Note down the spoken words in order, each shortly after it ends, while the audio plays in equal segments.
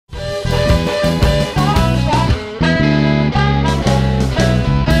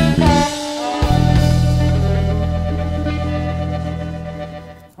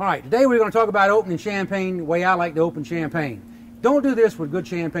right, today we're going to talk about opening champagne the way I like to open champagne. Don't do this with good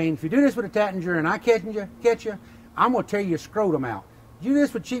champagne. If you do this with a Tattinger and I catch you, I'm going to tear your scrotum out. Do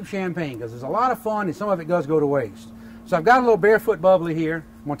this with cheap champagne because there's a lot of fun and some of it does go to waste. So I've got a little barefoot bubbly here.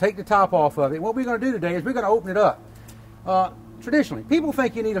 I'm going to take the top off of it. What we're going to do today is we're going to open it up. Traditionally, people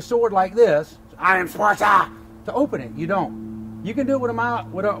think you need a sword like this, Iron Sparta, to open it. You don't. You can do it with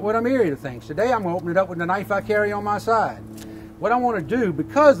a myriad of things. Today I'm going to open it up with the knife I carry on my side. What I want to do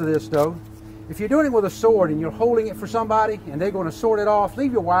because of this though, if you're doing it with a sword and you're holding it for somebody and they're going to sort it off,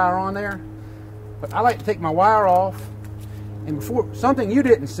 leave your wire on there. But I like to take my wire off, and before, something you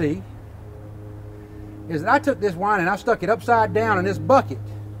didn't see is that I took this wine and I stuck it upside down in this bucket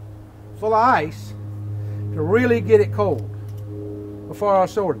full of ice to really get it cold before I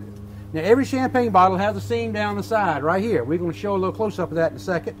sorted it. Now every champagne bottle has a seam down the side right here. We're going to show a little close up of that in a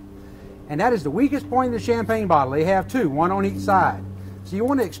second. And that is the weakest point of the champagne bottle. They have two, one on each side. So you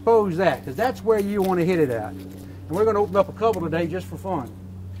want to expose that because that's where you want to hit it at. And we're going to open up a couple today just for fun.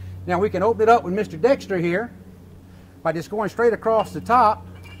 Now we can open it up with Mr. Dexter here by just going straight across the top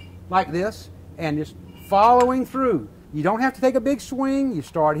like this and just following through. You don't have to take a big swing. You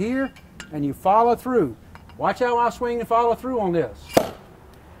start here and you follow through. Watch how I swing and follow through on this.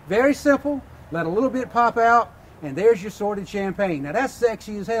 Very simple. Let a little bit pop out and there's your sorted champagne. Now that's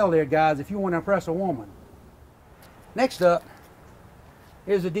sexy as hell there, guys, if you want to impress a woman. Next up,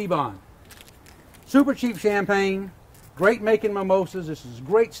 here's a D-Bond. Super cheap champagne. Great making mimosas. This is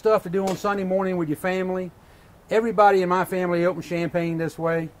great stuff to do on Sunday morning with your family. Everybody in my family opens champagne this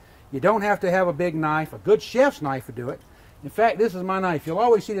way. You don't have to have a big knife. A good chef's knife would do it. In fact, this is my knife. You'll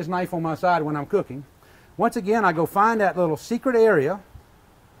always see this knife on my side when I'm cooking. Once again, I go find that little secret area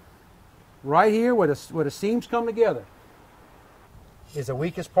right here where the seams come together. Is the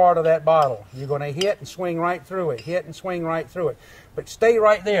weakest part of that bottle. You're going to hit and swing right through it. Hit and swing right through it. But stay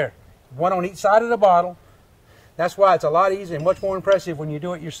right there. One on each side of the bottle. That's why it's a lot easier and much more impressive when you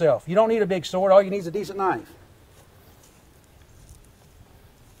do it yourself. You don't need a big sword. All you need is a decent knife.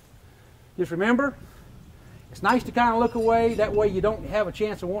 Just remember, it's nice to kind of look away. That way you don't have a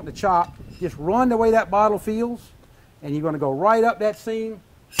chance of wanting to chop. Just run the way that bottle feels. And you're going to go right up that seam.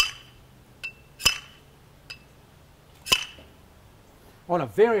 On a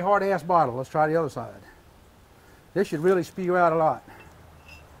very hard-ass bottle. Let's try the other side. This should really spew out a lot.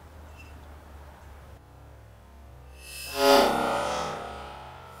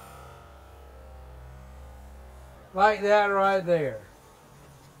 Like that right there.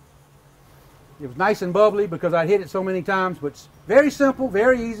 It was nice and bubbly because I hit it so many times, but it's very simple,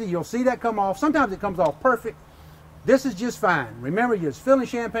 very easy. You'll see that come off. Sometimes it comes off perfect. This is just fine. Remember, you're just filling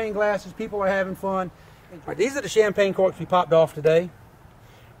champagne glasses. People are having fun. Right, these are the champagne corks we popped off today.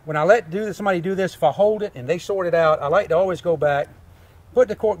 When I let somebody do this, if I hold it and they sort it out, I like to always go back, put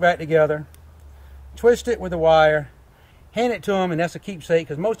the cork back together, twist it with a wire, hand it to them, and that's a keepsake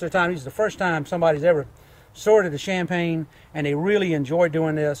because most of the time, this is the first time somebody's ever sorted a champagne and they really enjoy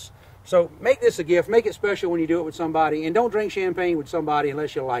doing this. So make this a gift, make it special when you do it with somebody, and don't drink champagne with somebody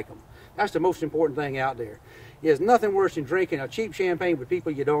unless you like them. That's the most important thing out there. There's nothing worse than drinking a cheap champagne with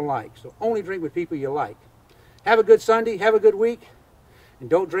people you don't like. So only drink with people you like. Have a good Sunday, have a good week. And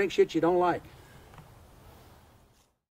don't drink shit you don't like.